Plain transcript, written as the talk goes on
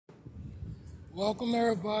Welcome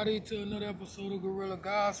everybody to another episode of Gorilla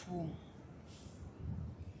Gospel.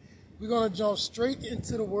 We're going to jump straight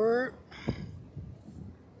into the word.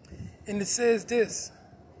 And it says this.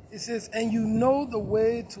 It says, and you know the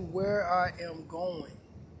way to where I am going.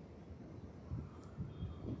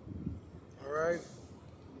 All right?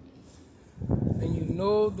 And you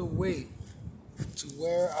know the way to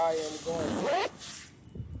where I am going.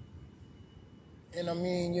 And I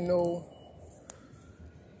mean,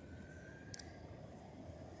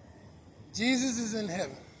 Jesus is in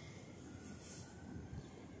heaven.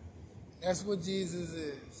 That's what Jesus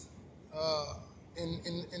is.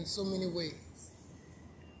 In so many ways.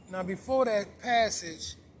 Now, before that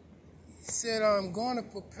passage, he said, I'm going to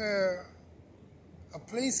prepare a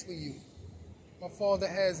place for you. My Father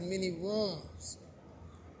has many rooms.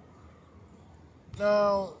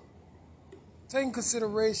 Now, take in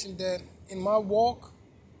consideration that in my walk,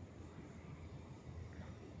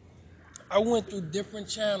 I went through different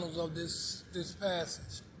channels of this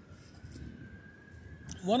passage.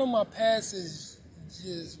 One of my passages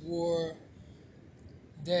were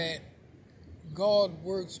that God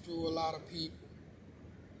works through a lot of people.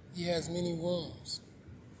 He has many rooms.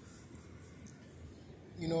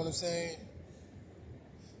 You know what I'm saying?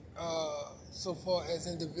 So far as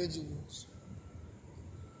individuals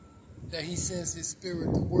that he sends his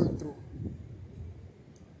spirit to work through.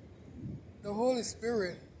 The Holy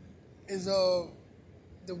Spirit is of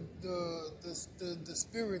the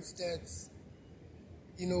spirits that's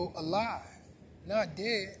alive, not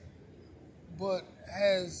dead, but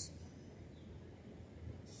has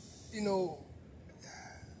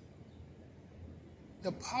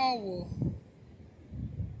the power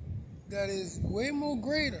that is way more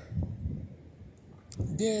greater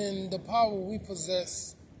than the power we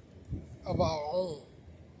possess of our own.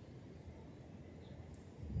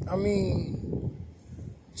 I mean,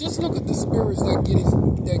 just look at the spirits that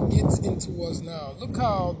gets into us now. Look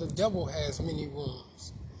how the devil has many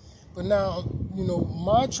rooms. But now,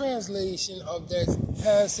 my translation of that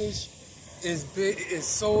passage is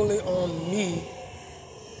solely on me.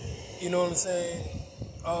 You know what I'm saying?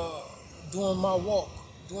 Doing my walk,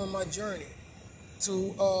 doing my journey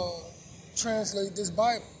to translate this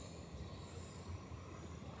Bible.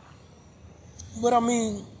 But I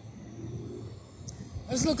mean,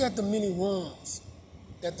 let's look at the many rooms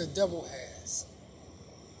that the devil has.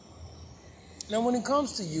 Now, when it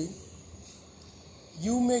comes to you,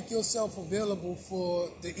 you make yourself available for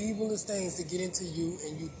the evilest things to get into you,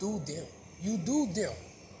 and you do them. You do them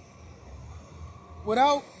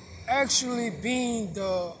without actually being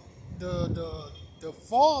the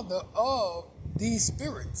father of these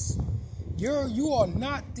spirits. You are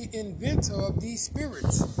not the inventor of these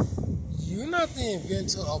spirits. You're not the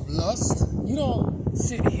inventor of lust. You don't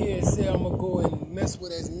sit here and say, I'm going to go and mess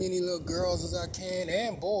with as many little girls as I can,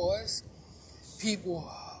 and boys, people,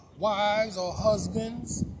 wives or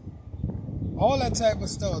husbands, all that type of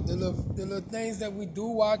stuff. The little things that we do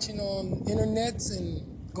watching on internets and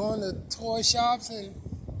going to toy shops, and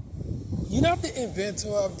you're not the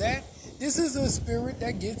inventor of that. This is a spirit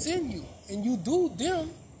that gets in you, and you do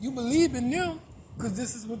them. You believe in them because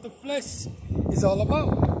this is what the flesh is all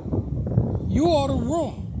about. You are the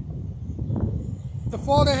room. The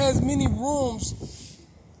Father has many rooms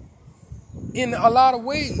in a lot of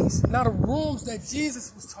ways. Now, the rooms that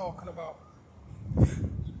Jesus was talking about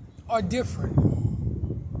are different.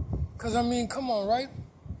 Because, I mean, come on, right?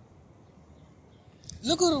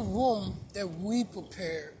 Look at the room that we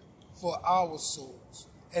prepared for our souls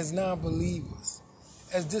as non-believers,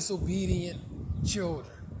 as disobedient children.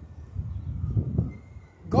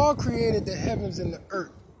 God created the heavens and the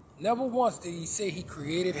earth. Never once did he say he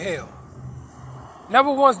created hell.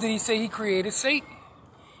 Never once did he say he created Satan.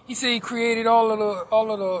 He said he created all of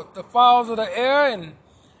the fowls of the air and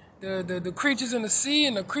the creatures in the sea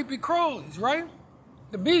and the creepy crawlies, right?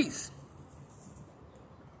 The beasts.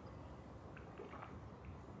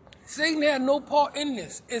 Satan had no part in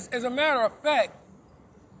this. As a matter of fact,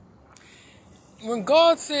 when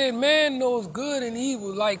God said man knows good and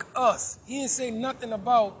evil like us, he didn't say nothing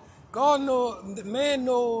about man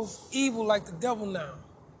knows evil like the devil now,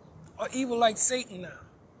 or evil like Satan now.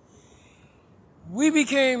 We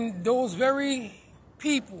became those very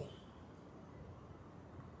people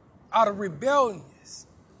out of rebellions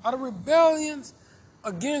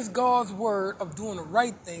against God's word of doing the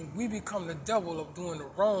right thing. We become the devil of doing the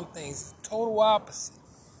wrong things. Total opposite.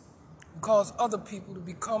 We cause other people to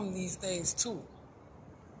become these things too.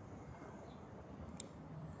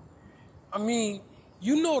 I mean,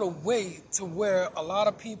 you know the way to where a lot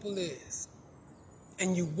of people is,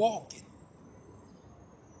 and you walk it.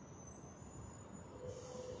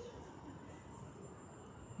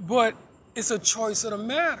 But it's a choice of the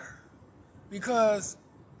matter. Because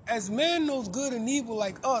as man knows good and evil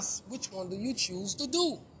like us, which one do you choose to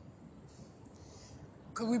do?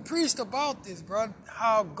 Because we preached about this, bro.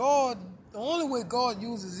 How God, the only way God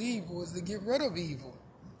uses evil is to get rid of evil.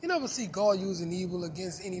 You never see God using evil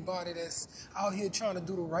against anybody that's out here trying to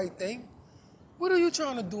do the right thing. What are you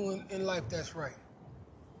trying to do in life that's right?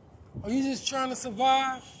 Are you just trying to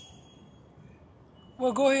survive?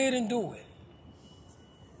 Well, go ahead and do it.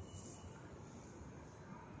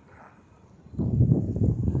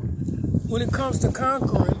 When it comes to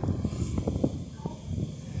conquering,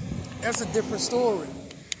 that's a different story.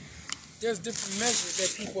 There's different measures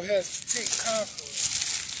that people have to take conquering.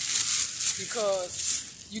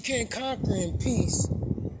 Because you can't conquer in peace.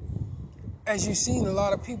 As you've seen, a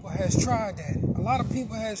lot of people has tried that. A lot of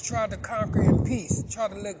people has tried to conquer in peace. Try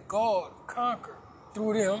to let God conquer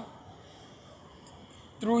through them,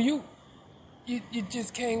 through you. You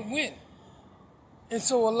just can't win. And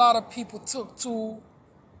so a lot of people took to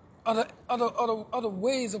other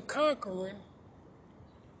ways of conquering,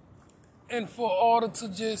 and for order to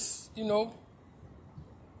just,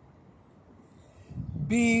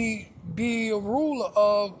 be a ruler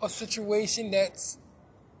of a situation that's,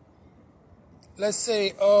 let's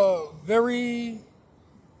say, very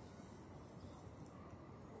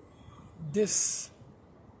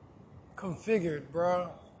disconfigured,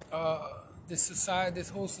 bro. This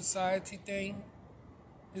whole society thing,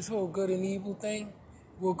 this whole good and evil thing,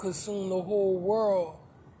 will consume the whole world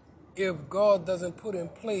if God doesn't put in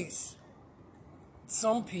place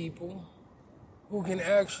some people who can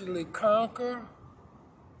actually conquer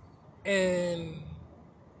and,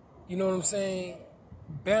 you know what I'm saying,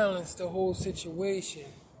 balance the whole situation.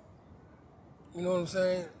 You know what I'm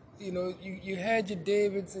saying? You had your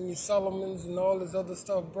Davids and your Solomons and all this other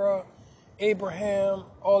stuff, bro. Abraham,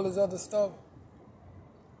 all this other stuff.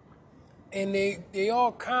 And they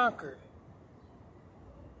all conquered.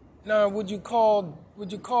 Now, would you call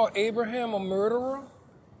Abraham a murderer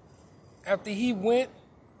after he went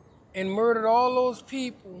and murdered all those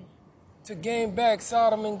people to gain back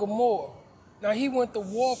Sodom and Gomorrah? Now, he went to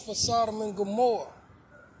war for Sodom and Gomorrah.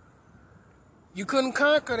 You couldn't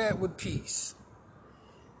conquer that with peace.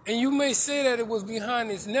 And you may say that it was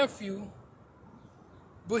behind his nephew,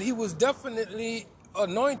 but he was definitely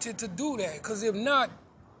anointed to do that. Because if not,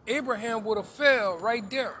 Abraham would have failed right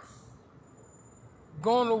there,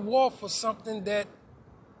 going to war for something that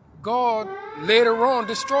God later on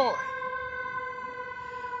destroyed.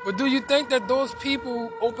 But do you think that those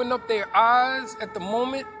people opened up their eyes at the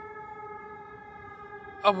moment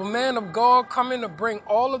of a man of God coming to bring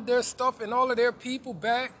all of their stuff and all of their people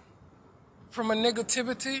back from a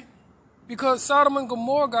negativity? Because Sodom and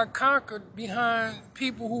Gomorrah got conquered behind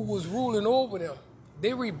people who was ruling over them.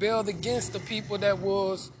 They rebelled against the people that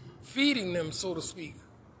was feeding them, so to speak.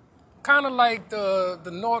 Kind of like the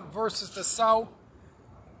North versus the South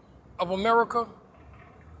of America.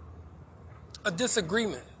 A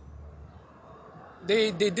disagreement.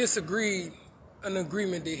 They disagreed an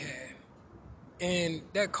agreement they had. And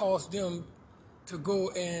that caused them to go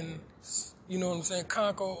and, you know what I'm saying,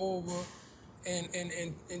 conquer over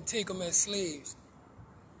and take them as slaves.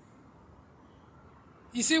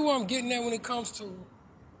 You see what I'm getting at when it comes to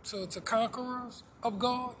conquerors of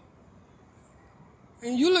God?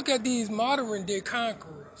 And you look at these modern day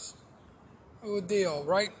conquerors, who they are,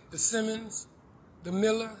 right? The Simmons, the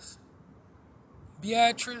Millers,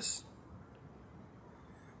 Beatrice,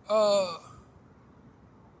 a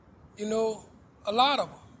lot of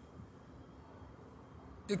them.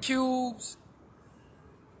 The Cubes.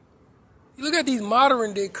 You look at these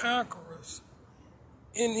modern day conquerors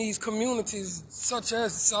in these communities such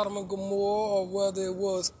as Sodom and Gomorrah, or whether it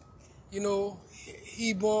was,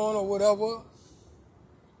 Hebron or whatever,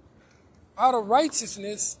 out of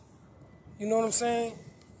righteousness, you know what I'm saying?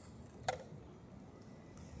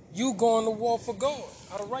 You going to war for God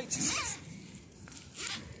out of righteousness.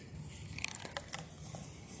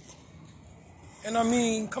 And I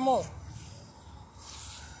mean, come on.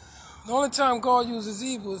 The only time God uses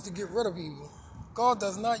evil is to get rid of evil. God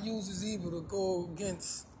does not use his evil to go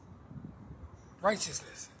against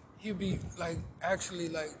righteousness. He'll be actually,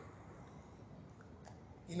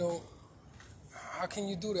 how can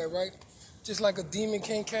you do that, right? Just like a demon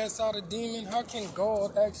can't cast out a demon, how can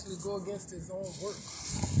God actually go against his own work?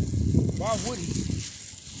 Why would he?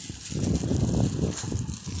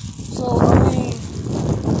 So, I mean,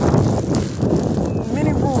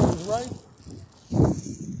 many rules, right?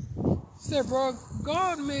 Said, bro,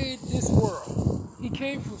 God made this world. He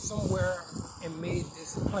came from somewhere and made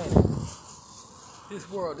this planet. This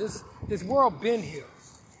world. This world been here.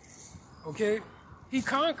 Okay? He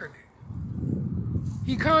conquered it.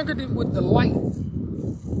 He conquered it with the light,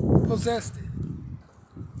 possessed it.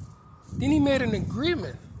 Then he made an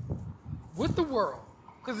agreement with the world,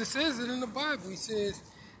 because it says it in the Bible. He says,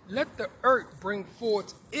 let the earth bring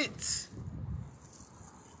forth its,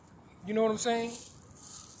 you know what I'm saying?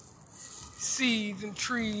 Seeds and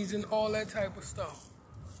trees and all that type of stuff.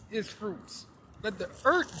 Its fruits. Let the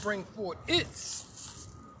earth bring forth its.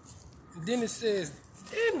 And then it says,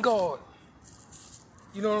 then God,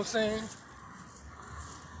 you know what I'm saying?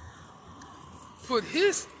 Put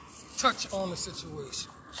his touch on the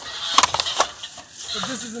situation. But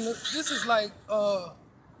this is like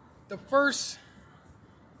the first,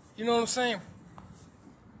 you know what I'm saying,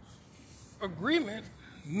 agreement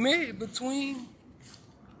made between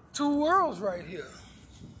two worlds right here.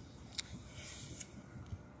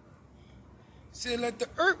 Said, let the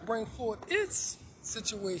earth bring forth its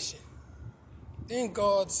situation. Then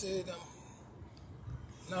God said,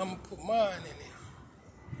 now I'm going to put mine in there.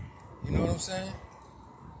 You know what I'm saying?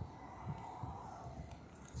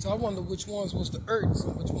 So I wonder which ones was the earths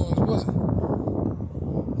and which ones wasn't.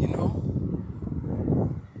 You know?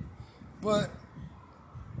 But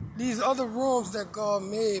these other rooms that God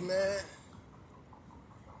made, man,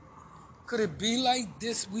 could it be like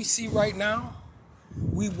this we see right now?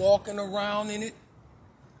 We walking around in it,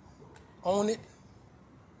 on it.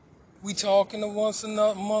 We talking amongst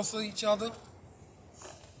each other.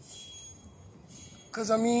 Because,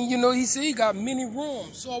 I mean, you know, he said he got many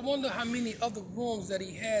rooms. So I wonder how many other rooms that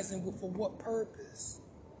he has and for what purpose.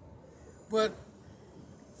 But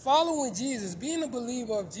following Jesus, being a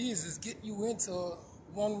believer of Jesus, get you into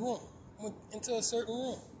one room, into a certain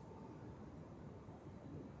room.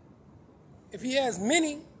 If he has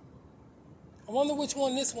many, I wonder which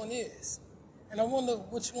one this one is. And I wonder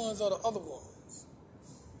which ones are the other ones.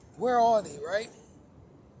 Where are they, right?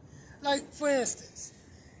 Like, for instance,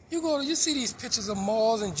 you see these pictures of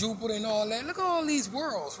Mars and Jupiter and all that. Look at all these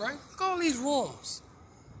worlds, right? Look at all these rooms.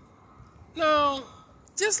 Now,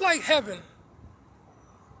 just like heaven,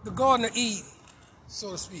 the Garden of Eden,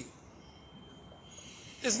 so to speak.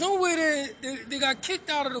 There's no way they got kicked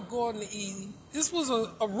out of the Garden of Eden. This was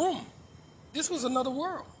a room. This was another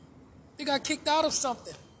world. They got kicked out of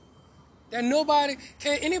something. That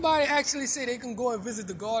can anybody actually say they can go and visit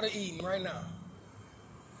the Garden of Eden right now?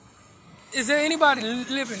 Is there anybody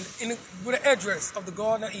living with an address of the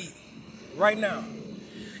Garden of Eden right now?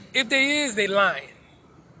 If there is, they lying.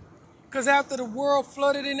 Because after the world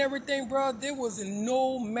flooded and everything, bro, there was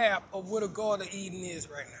no map of where the Garden of Eden is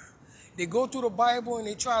right now. They go through the Bible and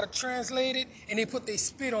they try to translate it, and they put their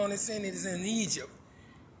spit on it saying it's in Egypt.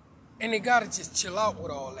 And they got to just chill out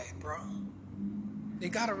with all that, bro. They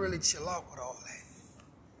got to really chill out with all that.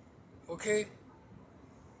 Okay?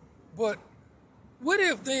 But what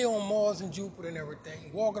if they on Mars and Jupiter and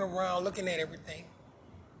everything, walking around looking at everything,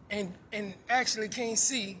 and actually can't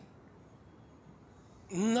see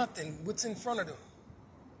nothing, what's in front of them?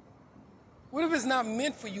 What if it's not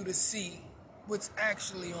meant for you to see what's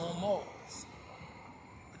actually on Mars,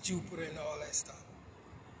 Jupiter and all that stuff?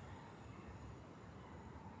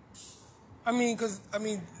 I mean,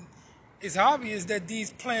 it's obvious that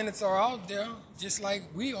these planets are out there just like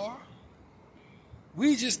we are.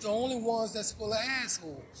 We just the only ones that's full of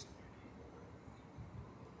assholes.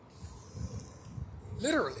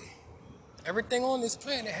 Literally. Everything on this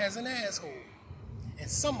planet has an asshole. And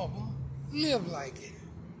some of them live like it.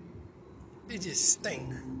 They just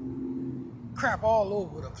stink. Crap all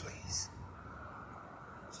over the place.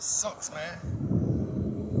 It just sucks, man.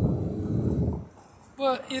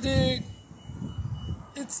 But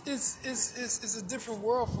it's a different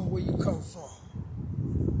world from where you come from.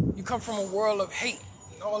 You come from a world of hate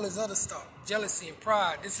and all this other stuff, jealousy and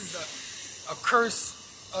pride. This is a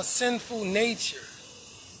curse, a sinful nature.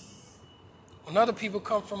 When other people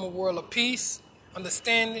come from a world of peace,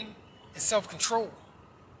 understanding, and self-control.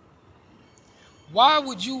 Why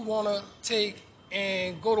would you want to take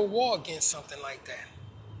and go to war against something like that?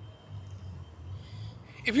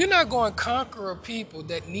 If you're not going to conquer a people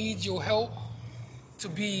that need your help to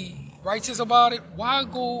be righteous about it, why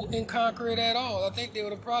go and conquer it at all? I think they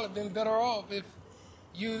would have probably been better off if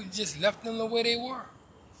you just left them the way they were.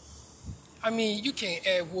 I mean, you can't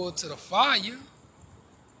add wood to the fire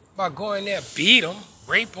by going there, beat them,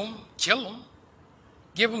 rape them, kill them,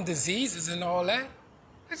 give them diseases and all that.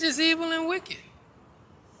 That's just evil and wicked.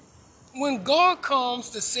 When God comes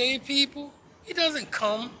to save people, he doesn't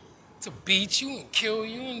come to beat you and kill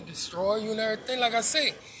you and destroy you and everything. Like I say,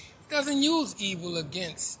 he doesn't use evil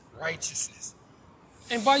against righteousness.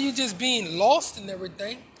 And by you just being lost and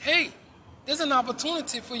everything, hey, there's an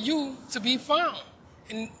opportunity for you to be found.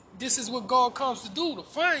 And this is what God comes to do, to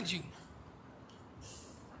find you.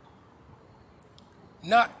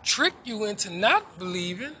 Not trick you into not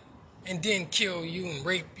believing and then kill you and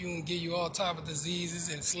rape you and give you all type of diseases,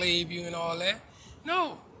 enslave you and all that.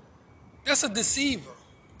 No, that's a deceiver.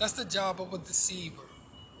 That's the job of a deceiver.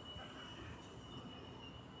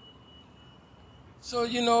 So,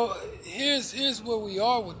 here's where we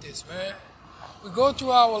are with this, man. We go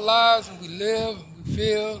through our lives and we live, and we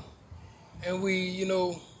feel, and we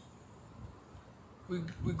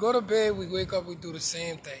go to bed, we wake up, we do the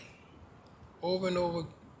same thing over and over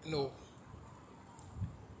and over.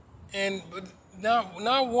 But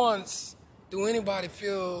not once do anybody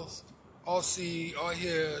feel or see or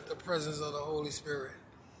hear the presence of the Holy Spirit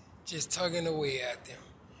just tugging away at them,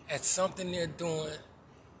 at something they're doing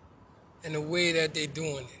and the way that they're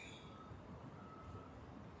doing it.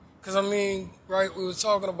 Because, right, we were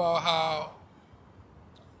talking about how,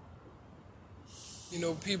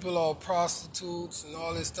 people are prostitutes and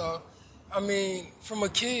all this stuff. From a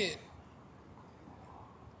kid,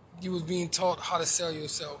 you was being taught how to sell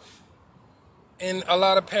yourself. And a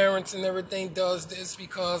lot of parents and everything does this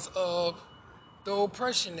because of the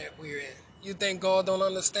oppression that we're in. You think God don't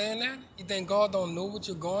understand that? You think God don't know what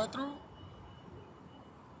you're going through?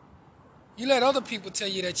 You let other people tell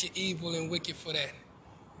you that you're evil and wicked for that.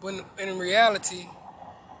 But in reality,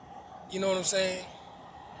 you know what I'm saying?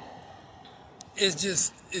 It's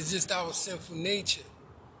just our sinful nature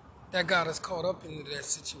that got us caught up into that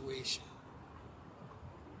situation.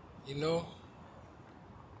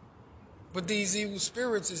 But these evil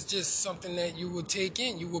spirits is just something that you will take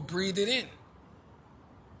in. You will breathe it in.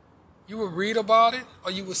 You will read about it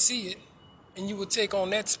or you will see it, and you will take on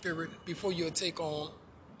that spirit before you'll take on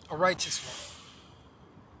a righteous one.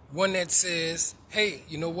 One that says, hey,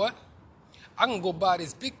 you know what? I can go buy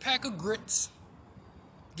this big pack of grits,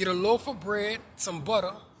 get a loaf of bread, some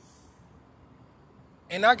butter,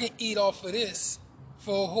 and I can eat off of this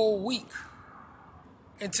for a whole week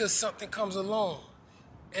until something comes along.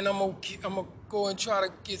 And I'm gonna go and try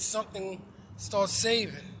to get something, start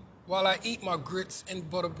saving while I eat my grits and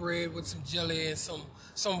butter bread with some jelly and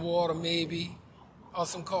some water maybe, or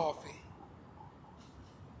some coffee.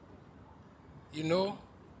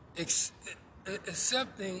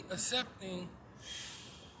 Accepting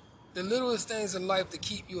the littlest things in life to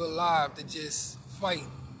keep you alive, to just fight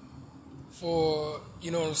for,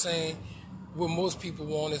 what most people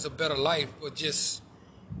want is a better life, but just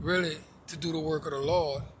really to do the work of the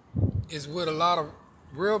Lord is what a lot of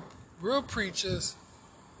real preachers,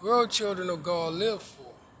 real children of God live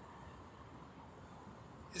for.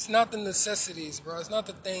 It's not the necessities, bro. It's not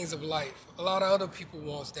the things of life. A lot of other people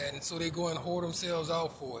wants that, and so they go and hold themselves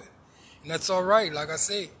out for it. And that's all right, like I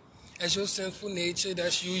say. That's your sinful nature.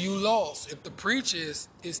 That's you lost. If the preacher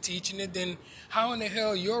is teaching it, then how in the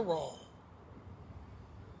hell you're wrong?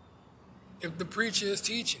 If the preacher is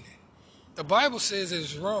teaching it. The Bible says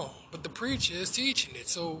it's wrong, but the preacher is teaching it.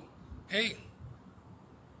 So, hey,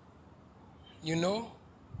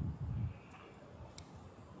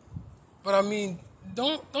 But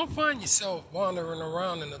don't find yourself wandering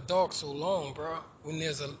around in the dark so long, bro, when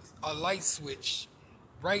there's a light switch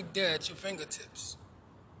right there at your fingertips.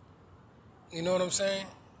 You know what I'm saying?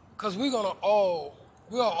 Because we are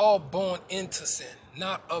all born into sin,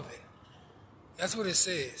 not of it. That's what it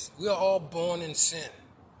says. We are all born in sin.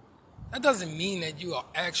 That doesn't mean that you are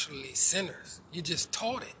actually sinners. You just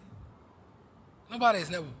taught it. Nobody is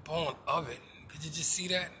never born of it. Could you just see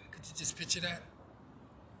that? Could you just picture that?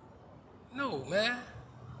 No, man.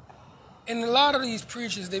 And a lot of these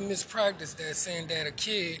preachers, they mispractice that, saying that a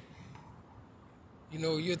kid,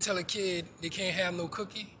 you'll tell a kid they can't have no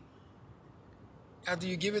cookie after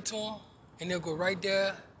you give it to them, and they'll go right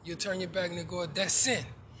there, you'll turn your back and they'll go, that's sin.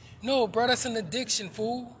 No, bro, that's an addiction,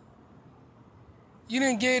 fool. You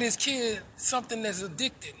didn't give this kid something that's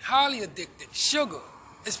addicted, highly addicted, sugar,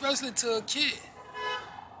 especially to a kid.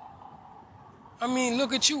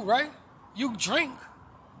 Look at you, right? You drink,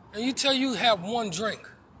 and you tell you have one drink.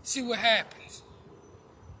 See what happens.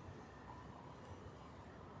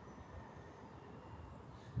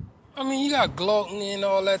 You got gluttony and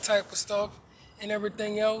all that type of stuff and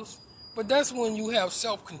everything else. But that's when you have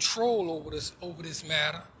self-control over this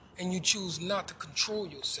matter, and you choose not to control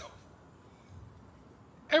yourself.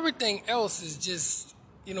 Everything else is just,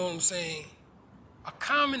 a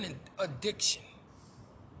common addiction.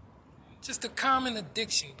 Just a common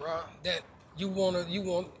addiction, bro, that you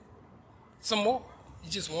want some more. You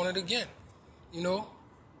just want it again,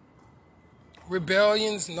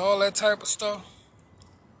 Rebellions and all that type of stuff.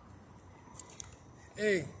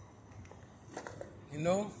 Hey,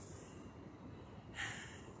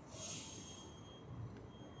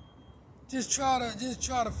 just try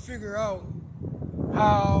to figure out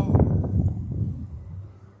how,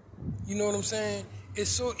 you know what I'm saying? It's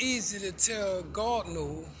so easy to tell God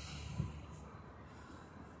no.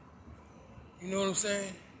 You know what I'm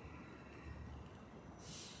saying?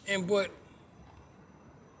 But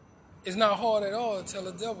it's not hard at all to tell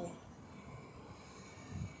the devil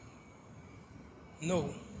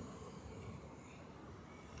no.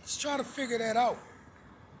 Just try to figure that out.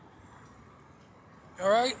 All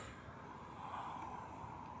right?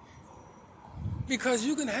 Because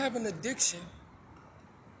you can have an addiction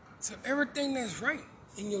to everything that's right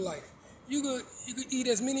in your life. You could eat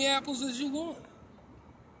as many apples as you want.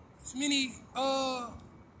 As many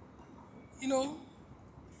you know,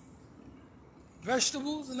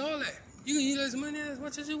 vegetables and all that. You can eat as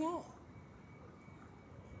much as you want.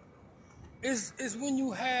 It's when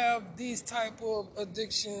you have these type of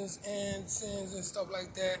addictions and sins and stuff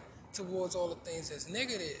like that towards all the things that's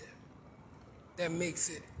negative that makes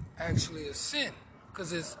it actually a sin,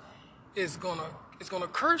 because it's gonna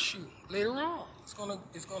curse you later on. It's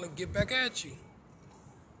gonna get back at you.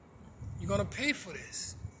 You're gonna pay for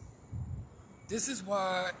this. This is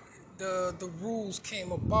why the rules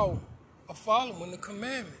came about of following the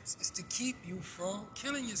commandments. It's to keep you from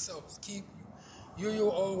killing yourself. It's keep you're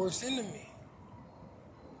your own worst enemy.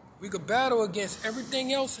 We could battle against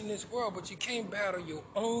everything else in this world, but you can't battle your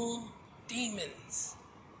own demons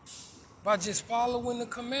by just following the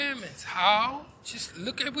commandments. How? Just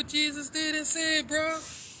look at what Jesus did and said, bro.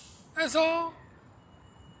 That's all.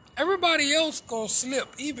 Everybody else gonna slip,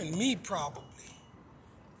 even me probably.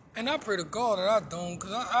 And I pray to God that I don't,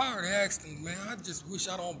 because I already asked him, man, I just wish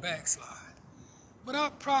I don't backslide. But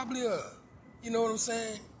I probably, you know what I'm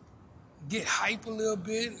saying, get hype a little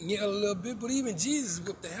bit, yell a little bit. But even Jesus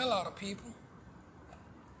whipped the hell out of people.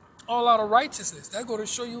 All out of righteousness. That go to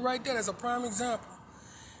show you right there as a prime example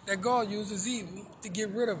that God uses evil to get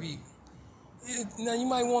rid of evil. Now you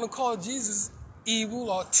might want to call Jesus evil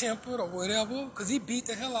or tempered or whatever, because he beat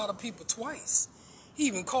the hell out of people twice. He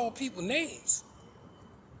even called people names.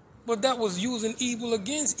 But that was using evil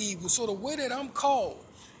against evil. So the way that I'm called,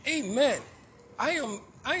 amen, I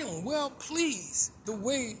am well pleased the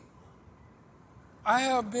way I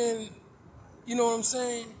have been, you know what I'm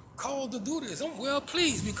saying, called to do this. I'm well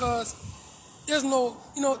pleased because there's a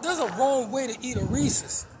wrong way to eat a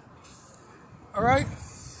Reese's. All right?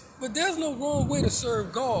 But there's no wrong way to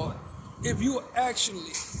serve God if you're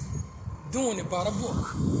actually doing it by the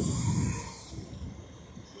book.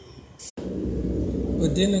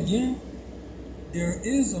 But then again, there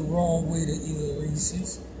is a wrong way to eat a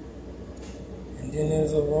Reese's. And then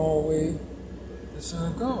there's a wrong way to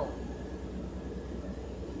serve God.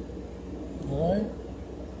 All right?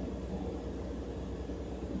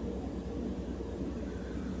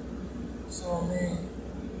 So, I mean,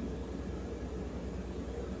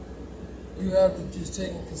 you have to just take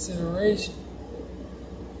in consideration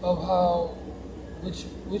of how,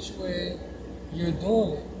 which way you're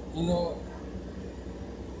doing it. You know,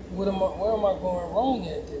 where am I going wrong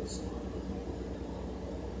at this?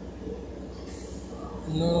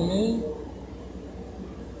 You know what I mean?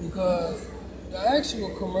 Because the actual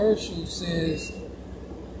commercial says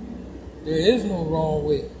there is no wrong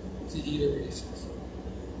way to eat a Reese's.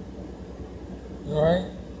 Alright?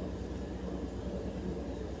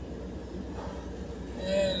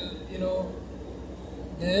 And, you know,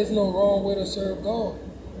 there is no wrong way to serve God.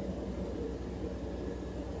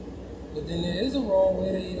 But then there is a wrong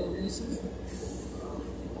way to eat a Reese's.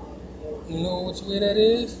 You know which way that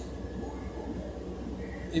is?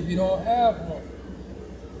 If you don't have one.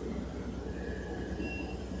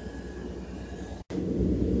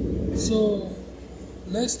 So,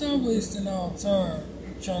 let's stop wasting our time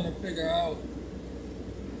trying to figure out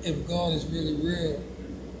if God is really real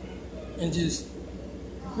and just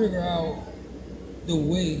figure out the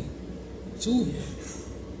way to him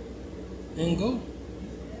and go.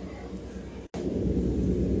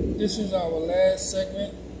 This is our last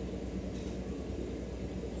segment.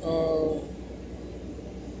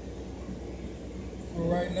 For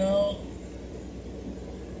right now,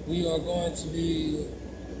 we are going to be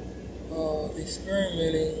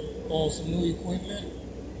experimenting on some new equipment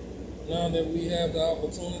now that we have the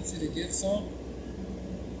opportunity to get some.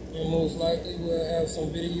 And most likely we'll have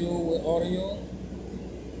some video with audio.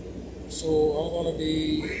 So I'm going to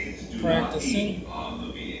be practicing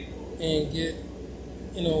and get,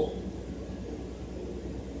 you know,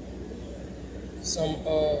 some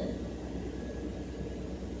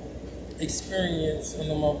experience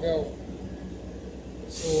under my belt.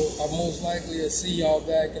 So I most likely will see y'all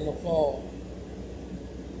back in the fall.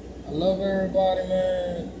 I love everybody,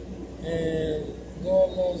 man, and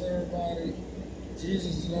God loves everybody.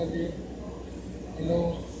 Jesus loves you. You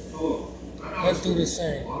know, let's do the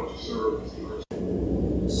same.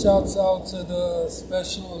 Shouts out to the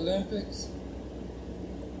Special Olympics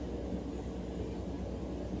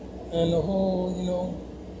and the whole,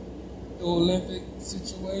 the Olympic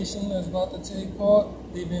situation that's about to take part.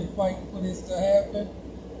 They've been fighting for this to happen.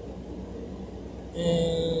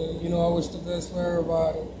 And, I wish the best for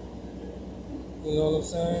everybody. You know what I'm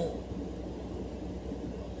saying?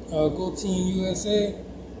 Go Team USA.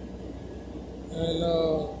 And,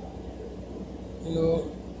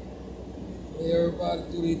 may everybody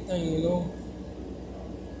do their thing,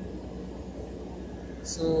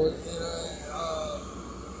 So,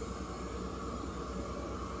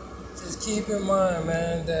 just keep in mind,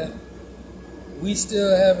 man, that we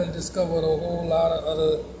still haven't discovered a whole lot of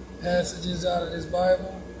other passages out of this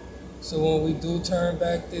Bible. So when we do turn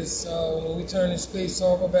back when we turn this space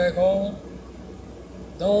over back home,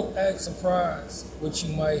 don't act surprised what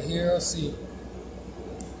you might hear or see.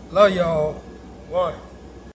 Love y'all. One.